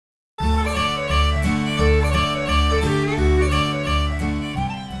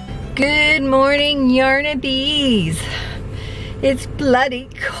morning, Yarnabees. It's bloody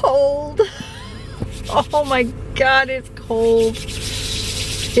cold. Oh my God, it's cold.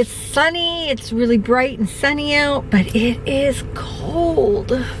 It's sunny, it's really bright and sunny out, but it is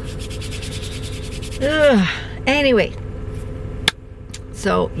cold. Ugh. Anyway,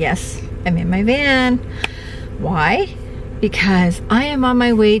 so yes, I'm in my van. Why? Because I am on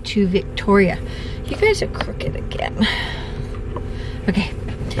my way to Victoria. You guys are crooked again. Okay,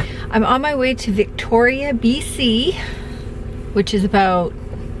 I'm on my way to Victoria, BC, which is about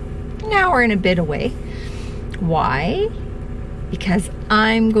an hour and a bit away. Why? Because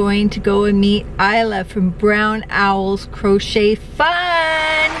I'm going to go and meet Isla from Brown Owl's Crochet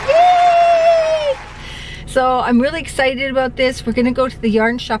Fun. Yay! So I'm really excited about this. We're gonna go to the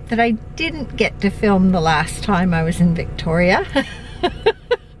yarn shop that I didn't get to film the last time I was in Victoria.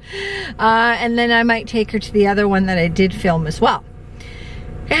 And then I might take her to the other one that I did film as well.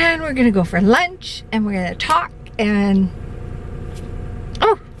 And we're gonna go for lunch and we're gonna talk and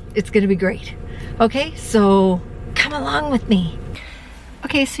oh, it's gonna be great. Okay, so come along with me.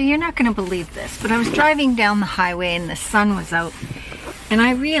 Okay, so you're not gonna believe this, but I was driving down the highway and the sun was out and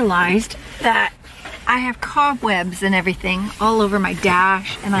I realized that I have cobwebs and everything all over my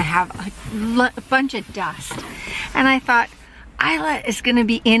dash and I have a bunch of dust. And I thought, Isla is gonna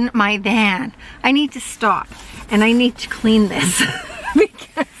be in my van. I need to stop and I need to clean this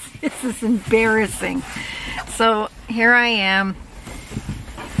because this is embarrassing. So here I am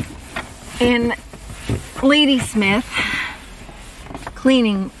in Ladysmith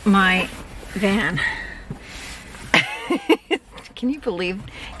cleaning my van. Can you believe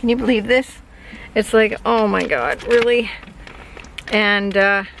this? It's like, oh my God, really? And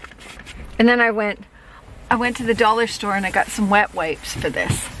then I went to the dollar store and I got some wet wipes for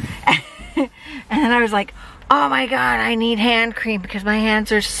this. And then I was like, oh my God, I need hand cream because my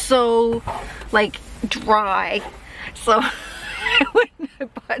hands are so like dry. So I went and I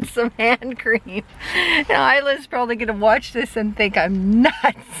bought some hand cream. Now Isla's probably gonna watch this and think I'm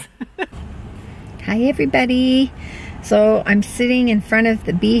nuts. Hi everybody. So I'm sitting in front of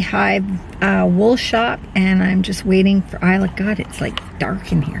the Beehive wool shop and I'm just waiting for Isla. God, it's like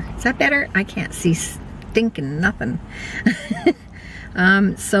dark in here. Is that better? I can't see stinking nothing.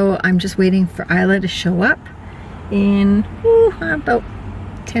 So I'm just waiting for Isla to show up in about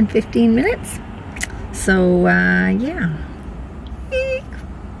 10-15 minutes. So yeah,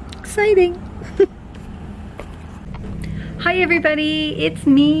 exciting. Hi everybody, it's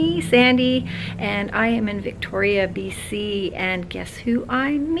me, Sandy, and I am in Victoria, BC, and guess who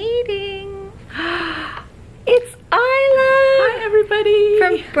I'm meeting? It's Isla! Hi everybody!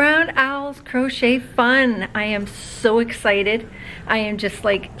 From Brown Owl's Crochet Fun. I am so excited. I am just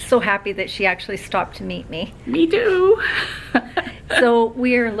like so happy that she actually stopped to meet me. Me too! So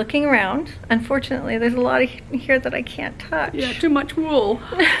we are looking around. Unfortunately, there's a lot here that I can't touch. Yeah, too much wool.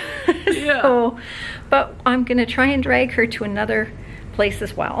 Yeah. So, but I'm gonna try and drag her to another place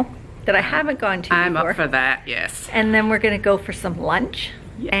as well that I haven't gone to before. I'm up for that, yes. And then we're gonna go for some lunch.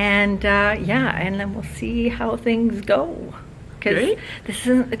 Yeah. And yeah, and then we'll see how things go. Because this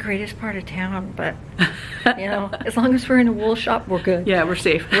isn't the greatest part of town, but you know, as long as we're in a wool shop, we're good. Yeah, we're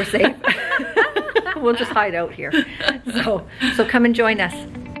safe. We're safe. We'll just hide out here. So come and join us.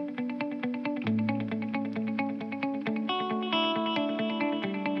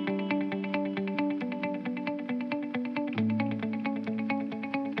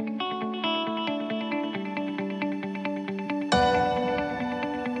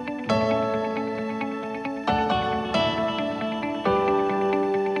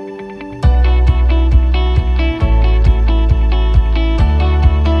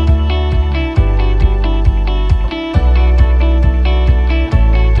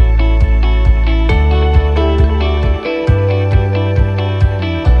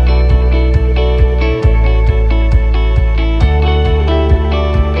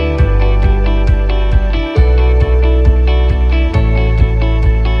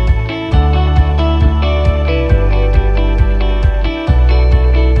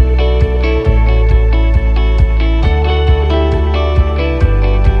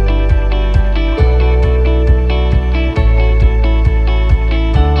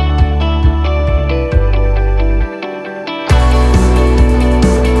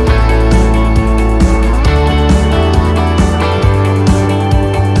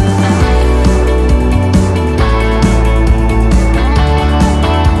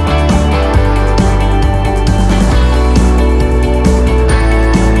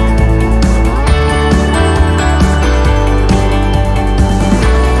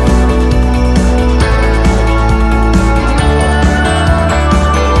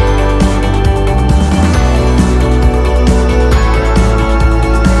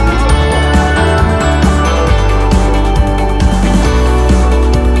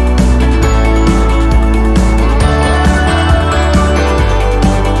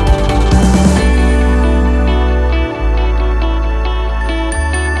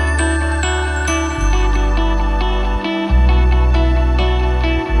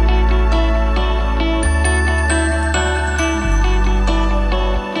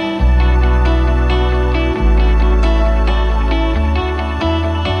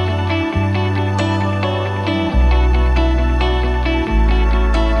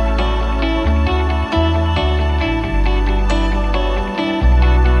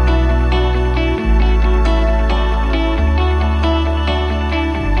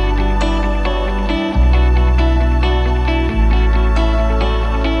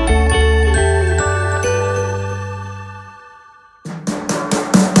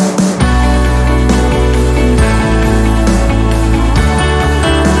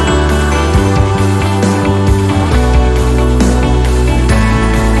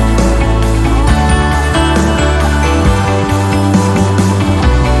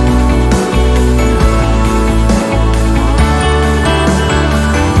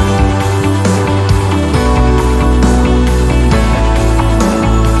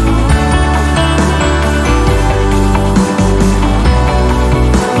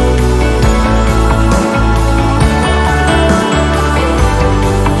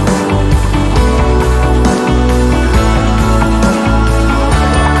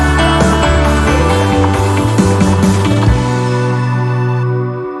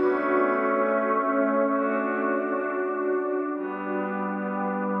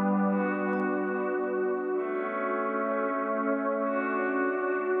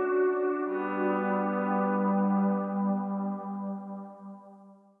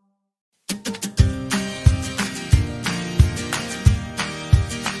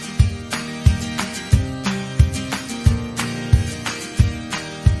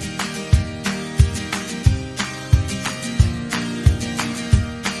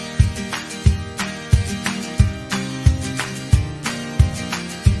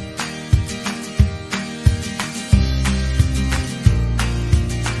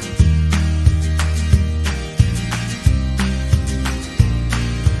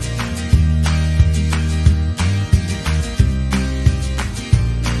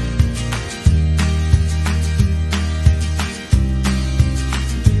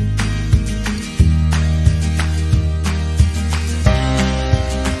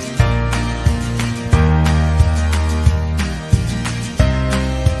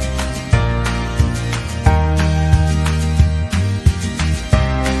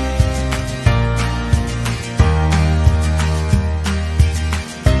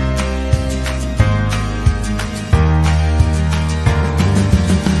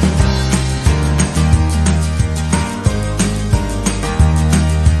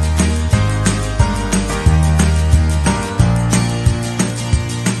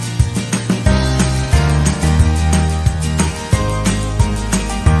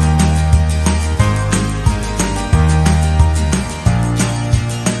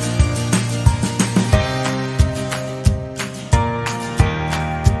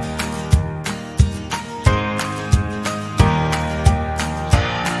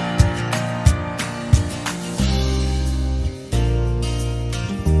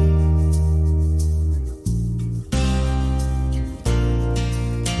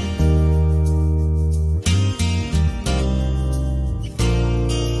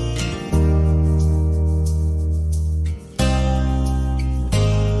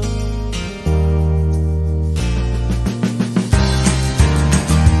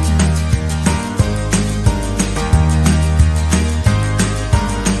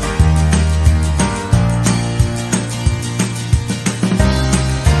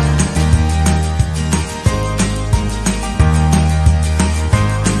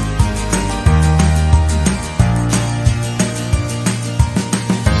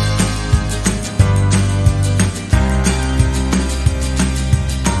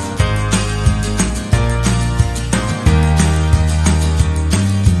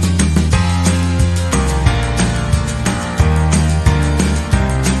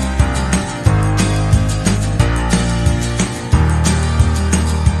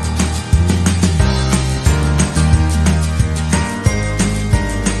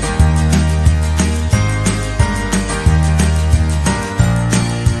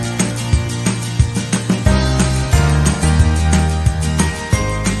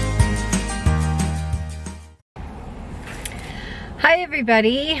 Hi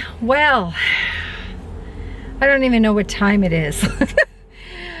everybody. Well, I don't even know what time it is.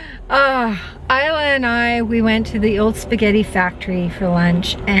 Isla and we went to the old spaghetti factory for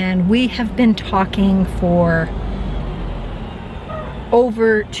lunch, and we have been talking for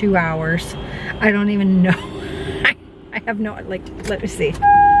over 2 hours. I don't even know. I have no, like, let me see.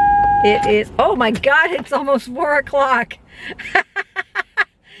 It is, oh my God, it's almost 4 o'clock.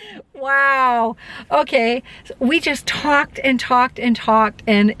 Wow. Okay, so we just talked and talked and talked,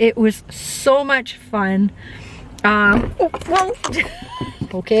 and it was so much fun. Oh, well,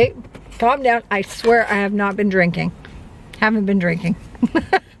 okay, calm down. I swear I have not been drinking. Haven't been drinking.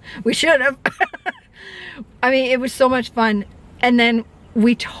 We should have. I mean, it was so much fun. And then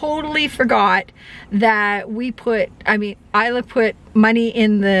we totally forgot that we put, I mean, Isla put money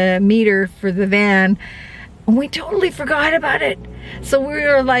in the meter for the van, and we totally forgot about it. So we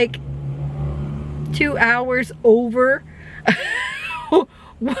were like 2 hours over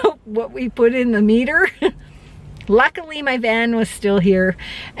what we put in the meter. Luckily my van was still here,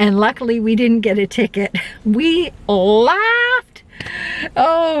 and luckily we didn't get a ticket. We laughed.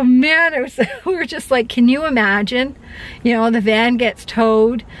 Oh man, it was, we were just like, can you imagine? You know, the van gets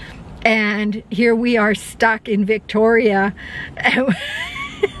towed and here we are stuck in Victoria.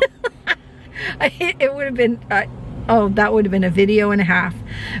 It would have been, oh, that would have been a video and a half.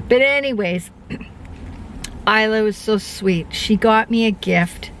 But anyways, Isla was so sweet. She got me a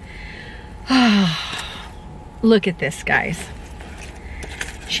gift. Look at this, guys.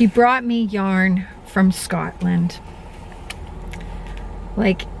 She brought me yarn from Scotland.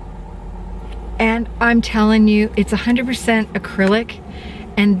 Like, and I'm telling you, it's 100% acrylic,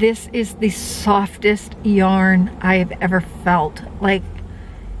 and this is the softest yarn I've ever felt. Like,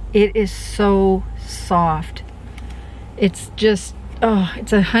 it is so soft. It's just, oh,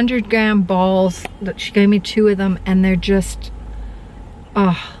 it's 100-gram balls. She gave me 2 of them, and they're just,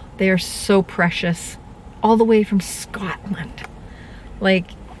 oh, they are so precious. All the way from Scotland.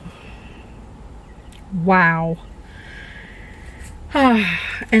 Like, wow.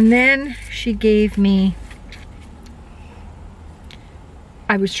 And then she gave me,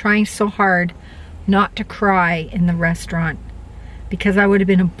 I was trying so hard not to cry in the restaurant because I would have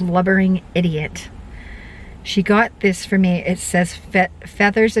been a blubbering idiot. She got this for me. It says,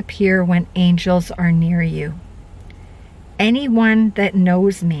 feathers appear when angels are near you. Anyone that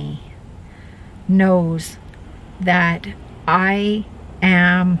knows me knows that I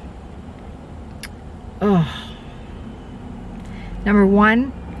am, oh, number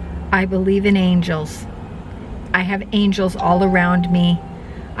one, I believe in angels. I have angels all around me.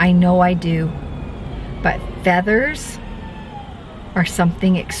 I know I do. But feathers are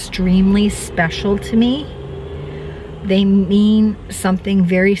something extremely special to me. They mean something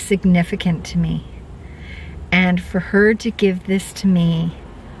very significant to me. And for her to give this to me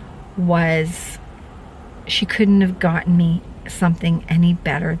was, she couldn't have gotten me something any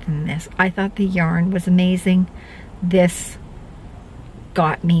better than this. I thought the yarn was amazing. This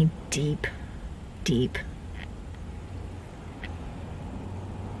got me deep, deep.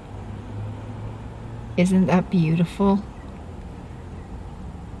 Isn't that beautiful?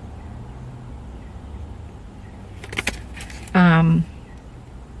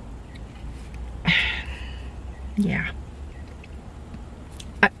 Yeah.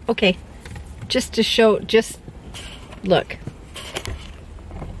 Okay, just to show, just look.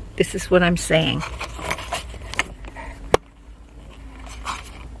 This is what I'm saying.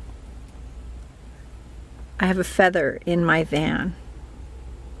 I have a feather in my van.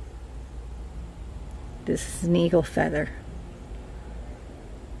 This is an eagle feather.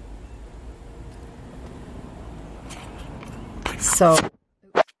 So,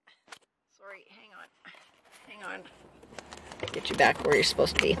 sorry, hang on. Get you back where you're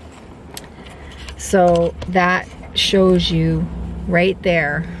supposed to be. So that shows you right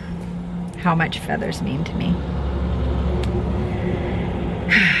there how much feathers mean to me.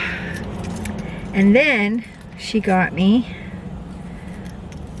 And then she got me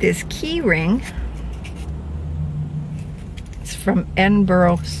this key ring. It's from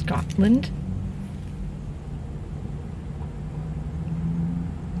Edinburgh, Scotland.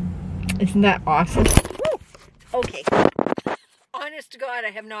 Isn't that awesome? Woo! Okay. Honest to God, I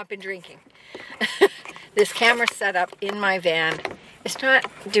have not been drinking. This camera setup in my van is not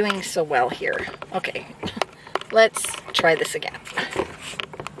doing so well here. Okay, let's try this again.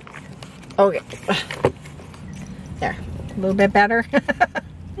 Okay. There, a little bit better.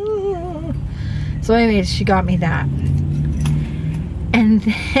 So anyways, she got me that. And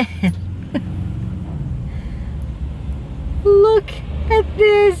then, look at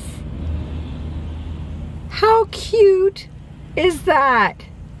this. How cute is that?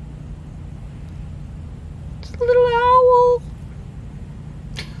 It's a little owl.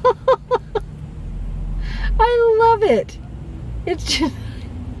 I love it. It's just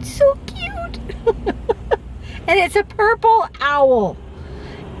so cute. And it's a purple owl.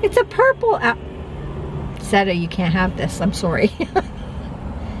 It's a purple owl. Seta, you can't have this. I'm sorry.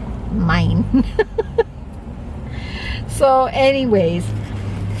 Mine. So anyways,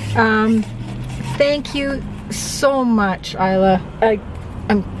 thank you so much, Isla.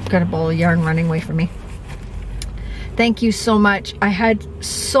 I'm got a ball of yarn running away from me. Thank you so much. I had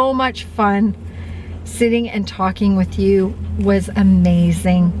so much fun. Sitting and talking with you was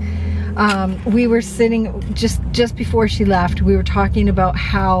amazing. We were sitting just before she left, we were talking about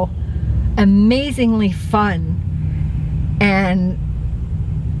how amazingly fun and,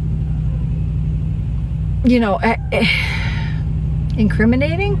 you know,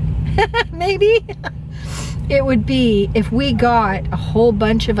 incriminating maybe it would be if we got a whole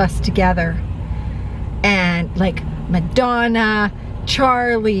bunch of us together and like Madonna,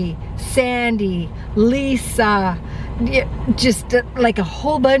 Charlie, Sandy, Lisa, just like a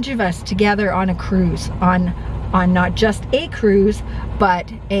whole bunch of us together on a cruise, on not just a cruise, but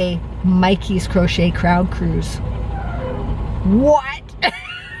a Mikey's Crochet Crowd cruise. What?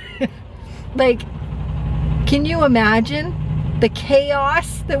 Like, can you imagine the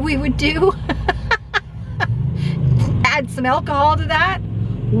chaos that we would do? Add some alcohol to that?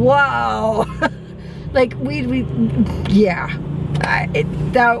 Wow. Like yeah,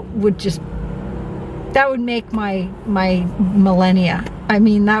 that would make my millennia. I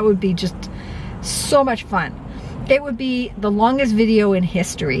mean, that would be just so much fun. It would be the longest video in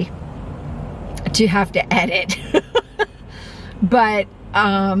history to have to edit. But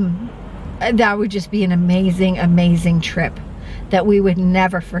that would just be an amazing, amazing trip that we would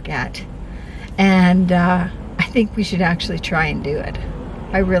never forget. And I think we should actually try and do it.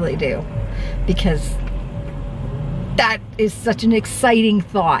 I really do. Because that is such an exciting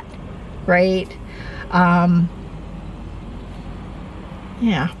thought, right?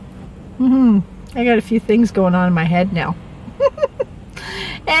 Yeah. I got a few things going on in my head now.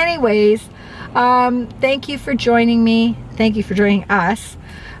 Anyways, thank you for joining me. Thank you for joining us.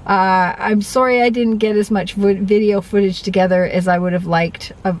 I'm sorry I didn't get as much video footage together as I would have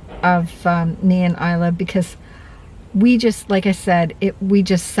liked of me and Isla, because we just, like I said, we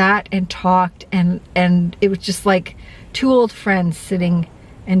just sat and talked, and it was just like two old friends sitting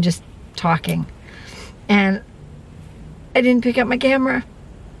and just talking. And I didn't pick up my camera.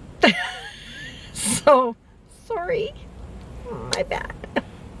 So, sorry. My bad.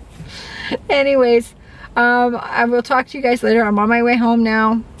 Anyways, I will talk to you guys later. I'm on my way home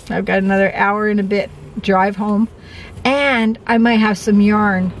now. I've got another hour and a bit drive home. And I might have some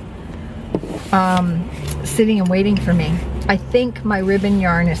yarn sitting and waiting for me. I think my ribbon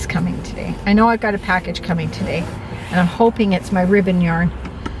yarn is coming today. I know I've got a package coming today, and I'm hoping it's my ribbon yarn.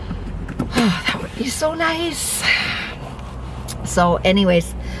 Oh, that would be so nice. So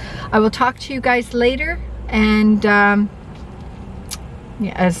anyways, I will talk to you guys later, and yeah,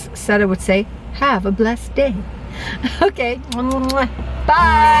 as Seta would say, have a blessed day. Okay,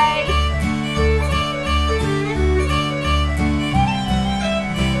 bye.